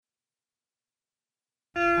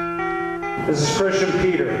This is Christian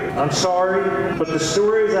Peter. I'm sorry, but the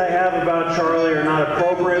stories I have about Charlie are not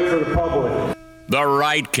appropriate for the public. The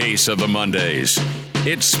right case of the Mondays.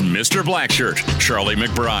 It's Mr. Blackshirt, Charlie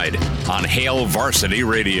McBride, on Hail Varsity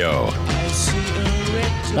Radio.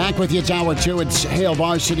 Back with you, it's Hour 2. It's Hail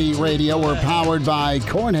Varsity Radio. We're powered by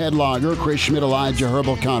Cornhead Lager, Chris Schmidt, Elijah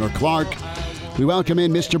Herbal, Connor Clark. We welcome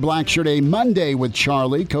in Mr. Blackshirt, a Monday with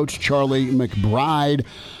Charlie, Coach Charlie McBride.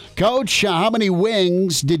 Coach, how many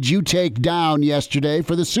wings did you take down yesterday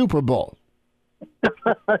for the Super Bowl?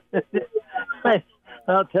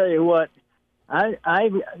 I'll tell you what.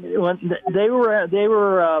 When they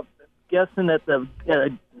were guessing at the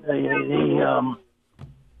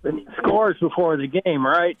scores before the game,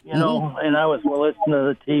 right? You know, and I was listening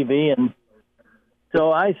to the TV, and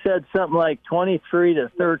so I said something like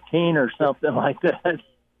 23-13 or something like that.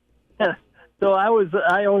 So I was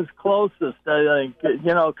closest, I think,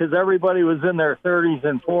 you know, because everybody was in their 30s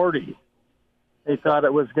and 40s. They thought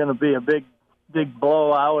it was going to be a big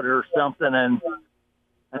blowout or something, and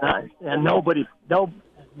nobody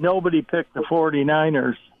picked the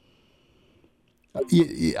 49ers.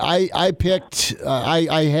 I picked.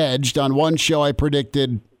 I hedged on one show. I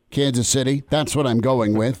predicted Kansas City. That's what I'm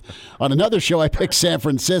going with. On another show, I picked San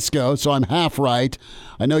Francisco, so I'm half right.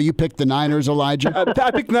 I know you picked the Niners, Elijah.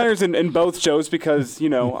 I picked the Niners in both shows because, you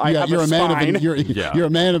know, I have a spine. You're a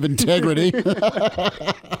man of integrity.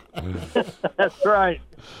 That's right.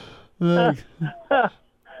 Well,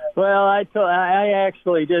 I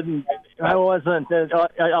actually didn't. I wasn't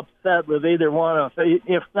upset with either one of them.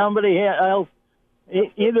 If somebody else,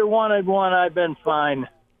 either one had won, I'd been fine.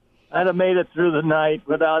 I'd have made it through the night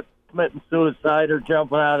without committing suicide or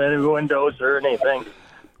jumping out any windows or anything.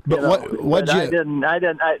 But I didn't.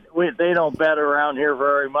 They don't bet around here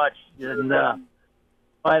very much, and I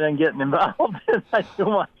didn't get involved in too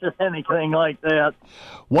much of anything like that.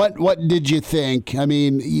 What did you think? I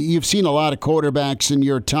mean, you've seen a lot of quarterbacks in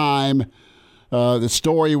your time. The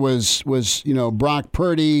story was Brock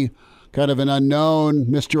Purdy, kind of an unknown,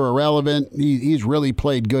 Mr. Irrelevant. He's really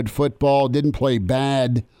played good football, didn't play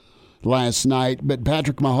bad last night. But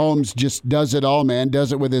Patrick Mahomes just does it all, man.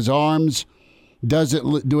 Does it with his arms, does it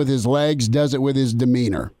with his legs, does it with his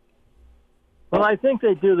demeanor. Well, I think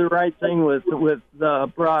they do the right thing with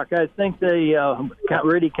Brock. I think they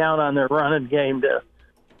really count on their running game to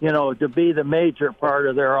be the major part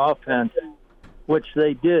of their offense, which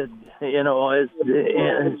they did, as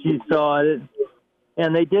you saw it.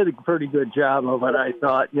 And they did a pretty good job of it, I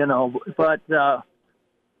thought, But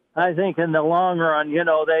I think in the long run,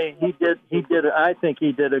 I think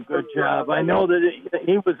he did a good job. I know that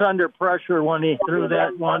he was under pressure when he threw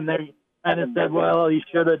that one. They kind of said, well, he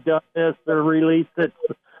should have done this or released it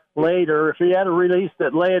later. If he had released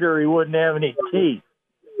it later, he wouldn't have any teeth.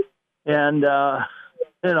 And, so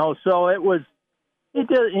it was,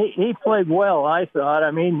 he played well, I thought.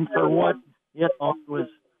 I mean, for what, it was,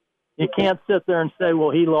 you can't sit there and say,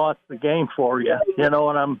 well, he lost the game for you. You know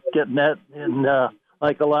what I'm getting at? And,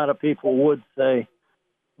 like a lot of people would say.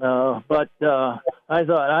 But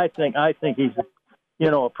I think he's,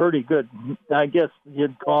 a pretty good, I guess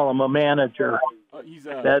you'd call him a manager.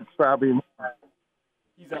 That's probably more.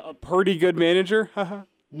 He's a pretty good manager? Well,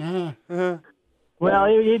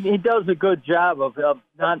 he does a good job of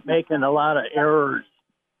not making a lot of errors.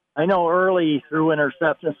 I know early he threw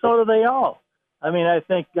interceptions. So do they all. I mean, I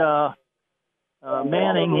think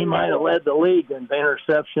Manning, he might have led the league in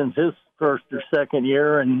interceptions his first or second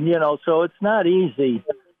year. And, so it's not easy.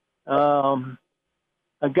 A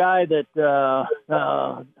guy that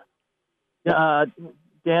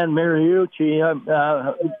Dan Mariucci,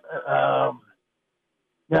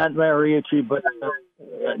 not Mariucci, but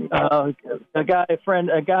a guy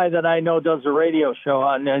that I know does a radio show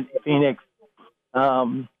on Phoenix.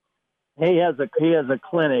 He has a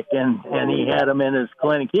clinic, and he had him in his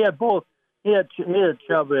clinic. He had both. He had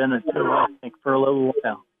Chubb in it too, I think, for a little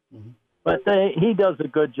while. Mm-hmm. But he does a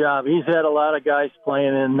good job. He's had a lot of guys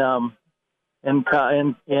playing in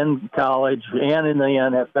college and in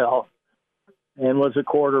the NFL, and was a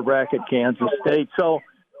quarterback at Kansas State. So,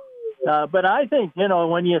 but I think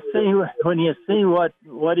when you see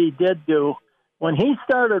what he did do when he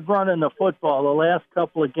started running the football the last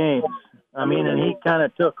couple of games. I mean, and he kind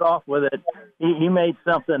of took off with it. He made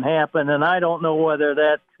something happen, and I don't know whether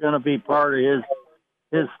that's going to be part of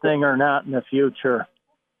his thing or not in the future.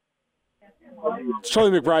 It's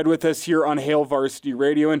Charlie McBride with us here on Hail Varsity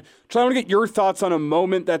Radio. And Charlie, I want to get your thoughts on a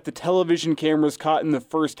moment that the television cameras caught in the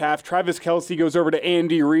first half. Travis Kelce goes over to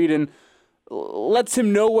Andy Reid and lets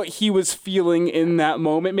him know what he was feeling in that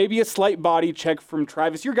moment. Maybe a slight body check from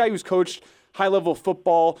Travis. You're a guy who's coached high-level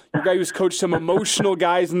football. Your guy who's coached some emotional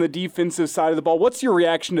guys on the defensive side of the ball. What's your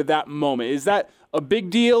reaction to that moment? Is that a big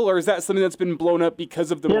deal, or is that something that's been blown up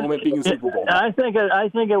because of the moment being the Super Bowl? I think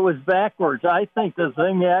it was backwards. I think the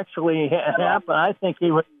thing actually happened. I think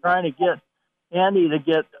he was trying to get Andy to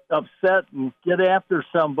get upset and get after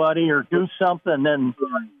somebody or do something, and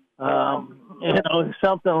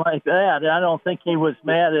something like that. I don't think he was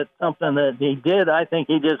mad at something that he did. I think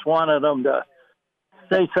he just wanted them to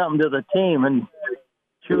say something to the team and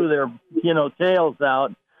chew their tails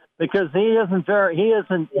out. Because he doesn't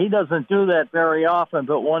do that very often,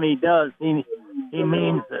 but when he does, he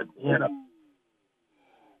means it,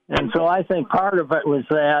 And so I think part of it was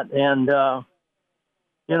that, and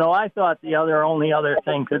I thought the only other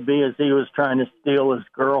thing could be is he was trying to steal his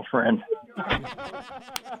girlfriend.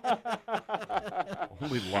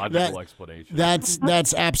 Only logical explanation.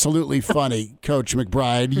 That's absolutely funny, Coach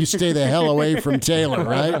McBride. You stay the hell away from Taylor,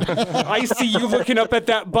 right? I see you looking up at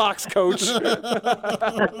that box, Coach.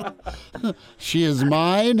 She is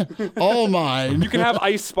mine, all mine. You can have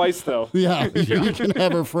Ice Spice, though. Yeah, you can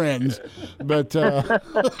have her friends. But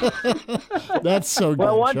that's so good.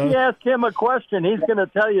 Well, once you ask him a question, he's going to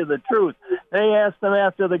tell you the truth. They asked him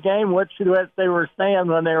after the game what they were saying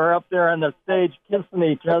when they were up there on the stage kissing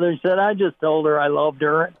each other. He said, "I just told her I loved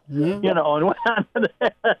her," and went on to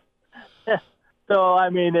that. So I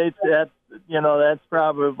mean, that's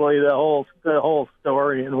probably the whole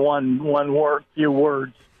story in few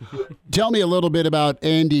words. Tell me a little bit about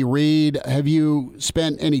Andy Reid. Have you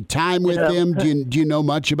spent any time with him? Do you know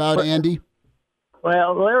much about Andy?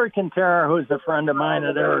 Well, Larry Quintero, who's a friend of mine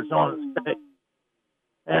at Arizona State,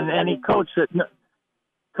 and he coached at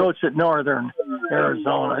Northern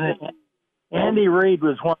Arizona. And Andy Reid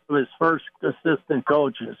was one of his first assistant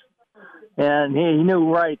coaches, and he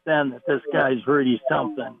knew right then that this guy's really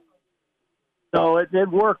something. So it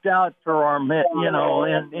worked out for him,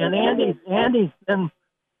 And Andy's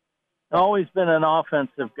always been an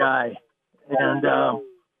offensive guy, and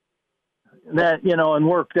and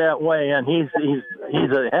worked that way. And he's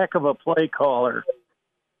a heck of a play caller.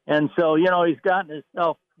 And so, he's gotten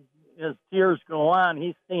himself, as years go on,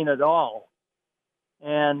 he's seen it all.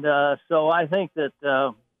 And so I think that,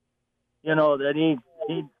 that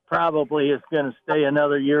he probably is going to stay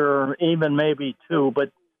another year or even maybe two,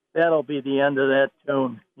 but that'll be the end of that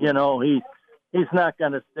tune. He's not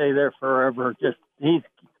going to stay there forever. Just he's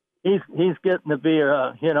getting to be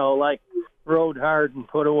like rode hard and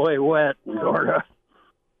put away wet, sort of.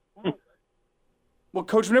 Well,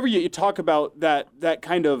 Coach, whenever you talk about that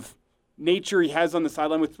kind of nature he has on the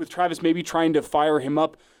sideline with Travis maybe trying to fire him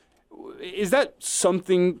up, is that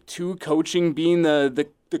something to coaching, being the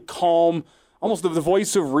calm, almost the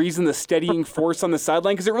voice of reason, the steadying force on the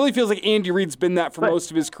sideline? Because it really feels like Andy Reid's been that for most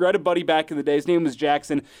of his career. I had a buddy back in the day. His name was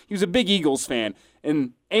Jackson. He was a big Eagles fan.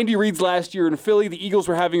 And Andy Reid's last year in Philly, the Eagles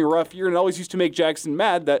were having a rough year, and it always used to make Jackson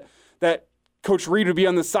mad that Coach Reid would be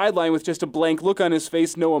on the sideline with just a blank look on his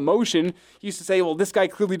face, no emotion. He used to say, well, this guy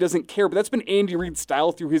clearly doesn't care, but that's been Andy Reid's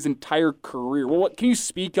style through his entire career. Well, can you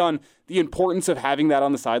speak on the importance of having that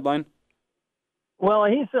on the sideline? Well,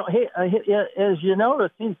 he as you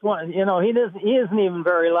notice, he's one. He isn't even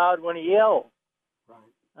very loud when he yells. Right.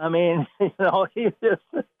 I mean, he just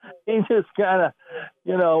kind of,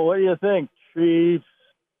 what do you think, Chiefs?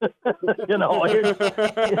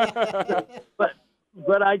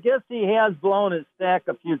 But I guess he has blown his stack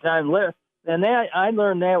a few times. And I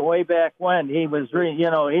learned that way back when he was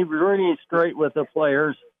really straight with the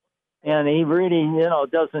players, and he really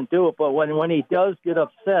doesn't do it. But when he does get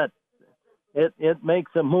upset, it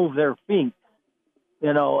makes them move their feet,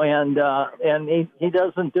 and he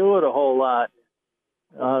doesn't do it a whole lot.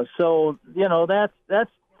 So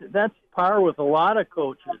that's par with a lot of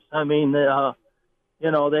coaches. I mean, they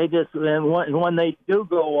just, and when they do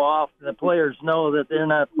go off, the players know that they're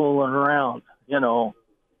not fooling around, and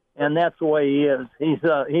that's the way he is. He's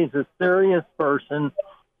a serious person,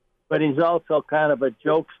 but he's also kind of a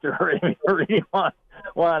jokester if you really want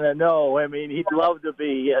to know. I mean, he loves to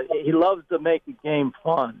make a game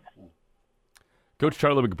fun. Coach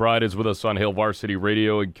Charlie McBride is with us on Hail Varsity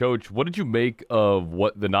Radio. And, Coach, what did you make of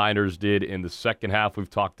what the Niners did in the second half? We've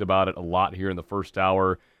talked about it a lot here in the first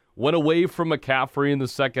hour. Went away from McCaffrey in the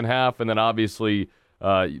second half, and then obviously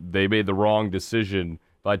they made the wrong decision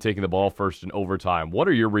by taking the ball first in overtime. What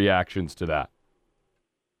are your reactions to that?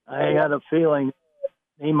 I got a feeling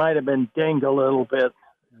he might have been dinged a little bit,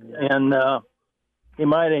 and he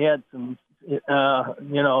might have had some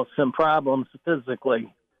problems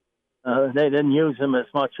physically. They didn't use him as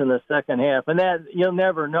much in the second half, and that you'll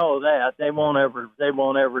never know that. They won't ever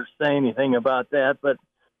say anything about that. But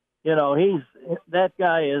that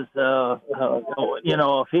guy is,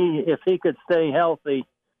 if he could stay healthy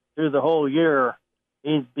through the whole year,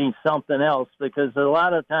 he'd be something else, because a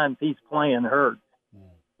lot of times he's playing hurt.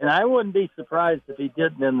 And I wouldn't be surprised if he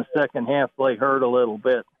didn't in the second half play hurt a little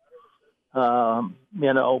bit.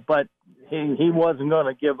 But he wasn't going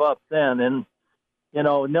to give up then. And,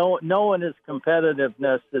 knowing his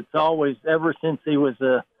competitiveness, it's always, ever since he was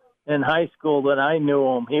in high school that I knew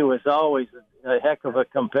him, he was always a heck of a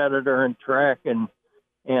competitor in track and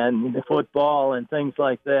football and things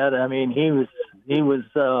like that. I mean, he was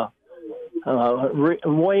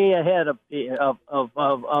way ahead of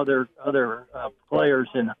other players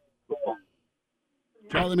in football.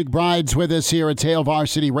 Charlie McBride's with us here at Hale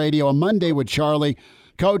Varsity Radio. A Monday with Charlie.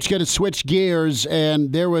 Coach, got to switch gears,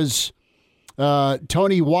 and there was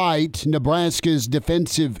Tony White, Nebraska's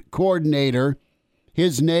defensive coordinator.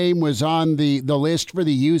 His name was on the list for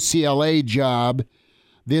the UCLA job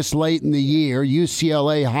this late in the year.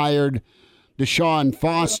 UCLA hired Deshaun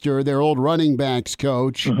Foster, their old running backs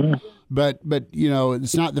coach. Mm-hmm. But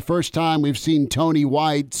it's not the first time we've seen Tony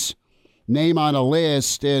White's name on a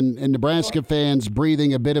list, and Nebraska fans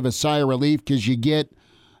breathing a bit of a sigh of relief because you get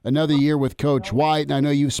another year with Coach White. And I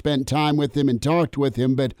know you've spent time with him and talked with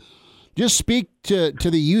him, but just speak to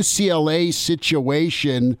the UCLA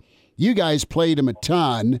situation. You guys played him a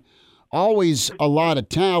ton, always a lot of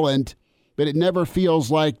talent, but it never feels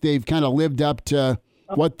like they've kind of lived up to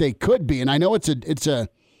what they could be. And I know it's a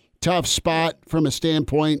tough spot from a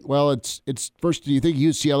standpoint. Well, it's first, you think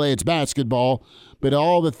UCLA, it's basketball, but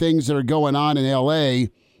all the things that are going on in LA,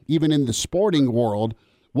 even in the sporting world,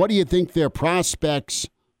 what do you think their prospects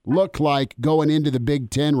look like going into the Big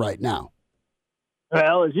Ten right now?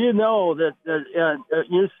 Well, as you know, that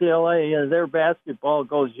UCLA, their basketball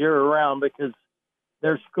goes year-round because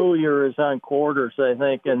their school year is on quarters, I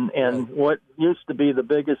think. And what used to be the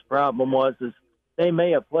biggest problem is they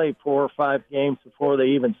may have played 4 or 5 games before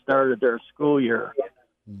they even started their school year.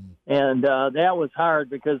 And that was hard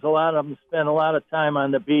because a lot of them spent a lot of time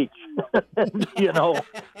on the beach,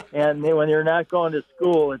 and when you're not going to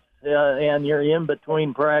school, it's and you're in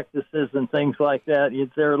between practices and things like that,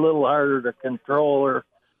 they're a little harder to control,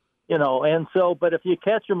 and so, but if you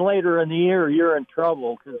catch them later in the year, you're in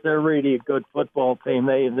trouble because they're really a good football team.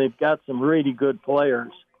 They've got some really good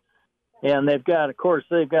players, and they've got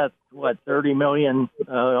 30 million,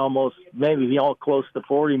 almost maybe all close to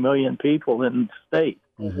 40 million people in the state.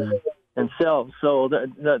 Mm-hmm. And so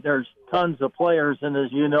there's tons of players, and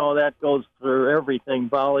as you know, that goes through everything: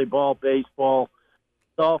 volleyball, baseball,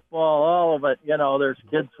 softball, all of it. There's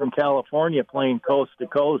kids from California playing coast to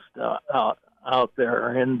coast out there,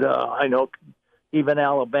 and I know even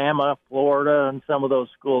Alabama, Florida, and some of those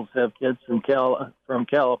schools have kids from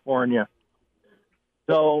California.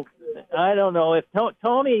 So I don't know if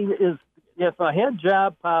Tony is. If a head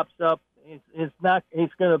job pops up, he's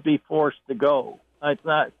going to be forced to go. It's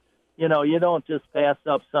not, you don't just pass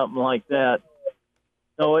up something like that.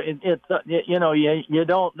 So you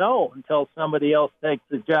don't know until somebody else takes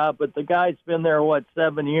the job. But the guy's been there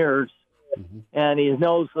 7 years, mm-hmm. and he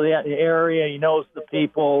knows the area, he knows the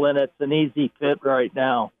people, and it's an easy fit right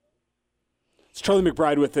now. It's Charlie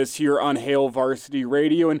McBride with us here on Hale Varsity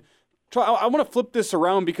Radio, and I want to flip this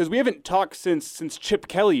around because we haven't talked since Chip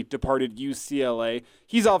Kelly departed UCLA.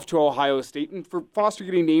 He's off to Ohio State, and for Foster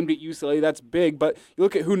getting named at UCLA, that's big. But you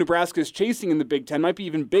look at who Nebraska is chasing in the Big Ten, might be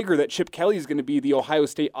even bigger that Chip Kelly is going to be the Ohio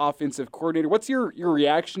State offensive coordinator. What's your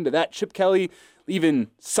reaction to that? Chip Kelly leaving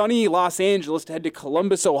sunny Los Angeles to head to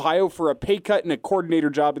Columbus, Ohio for a pay cut and a coordinator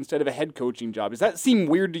job instead of a head coaching job. Does that seem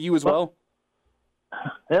weird to you as well?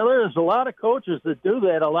 Well, there's a lot of coaches that do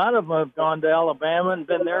that. A lot of them have gone to Alabama and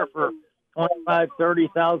been there for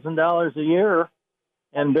 $25,000-$30,000 a year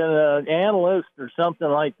and been an analyst or something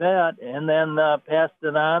like that, and then passed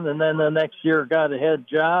it on, and then the next year got a head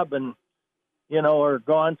job and, or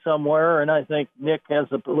gone somewhere. And I think Nick has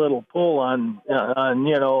a little pull on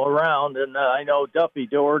around. And I know Duffy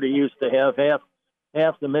Doherty used to have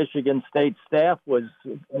half the Michigan State staff was,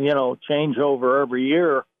 change over every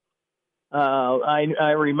year.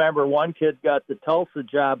 I remember one kid got the Tulsa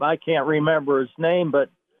job. I can't remember his name, but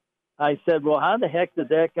I said, well, how the heck did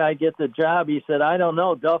that guy get the job? He said, I don't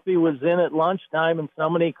know. Duffy was in at lunchtime, and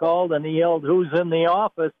somebody called, and he yelled, who's in the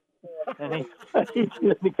office? And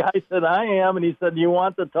the guy said, I am. And he said, you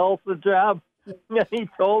want the Tulsa job? And he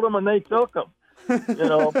told him, and they took him.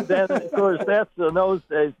 Then, of course, that's in those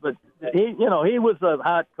days. But, he was a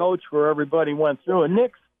hot coach where everybody went through. And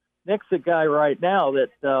Nick's a guy right now that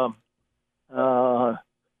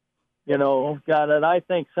got it. I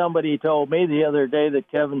think somebody told me the other day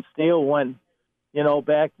that Kevin Steele went,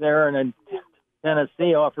 back there and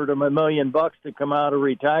Tennessee offered him $1 million to come out of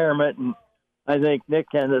retirement, and I think Nick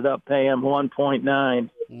ended up paying him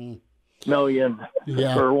 $1.9 million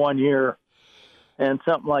for 1 year, and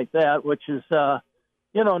something like that, which is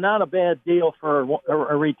not a bad deal for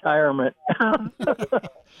a retirement.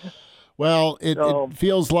 Well, it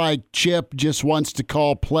feels like Chip just wants to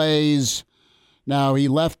call plays. Now, he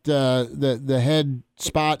left the head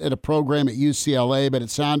spot at a program at UCLA, but it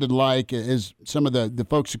sounded like, as some of the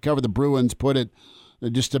folks who cover the Bruins put it,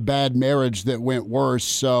 just a bad marriage that went worse.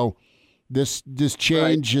 So this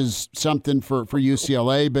change is something for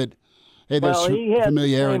UCLA, but hey, there's he had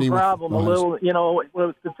familiarity the same problem with a little.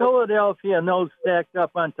 With the Philadelphia and those stacked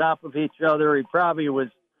up on top of each other, he probably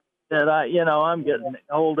said, I'm getting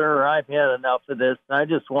older. I've had enough of this. I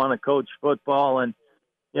just want to coach football and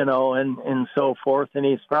so forth. And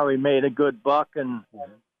he's probably made a good buck and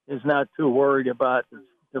is not too worried about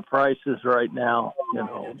the prices right now.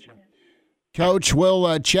 Coach,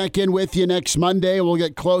 we'll check in with you next Monday. We'll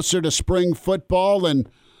get closer to spring football, and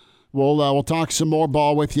we'll talk some more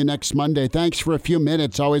ball with you next Monday. Thanks for a few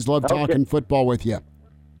minutes. Always love talking football with you.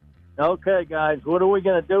 Okay, guys. What are we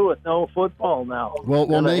going to do with no football now?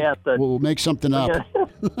 We'll make something up.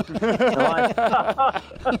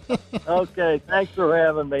 Okay, thanks for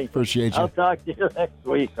having me. Appreciate you. I'll talk to you next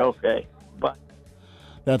week. Okay, bye.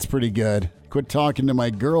 That's pretty good. Quit talking to my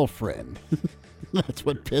girlfriend. That's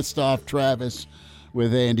what pissed off Travis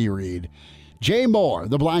with Andy Reid. Jay Moore,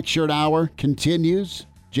 the Black Shirt Hour continues.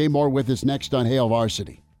 Jay Moore with us next on Hail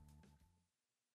Varsity.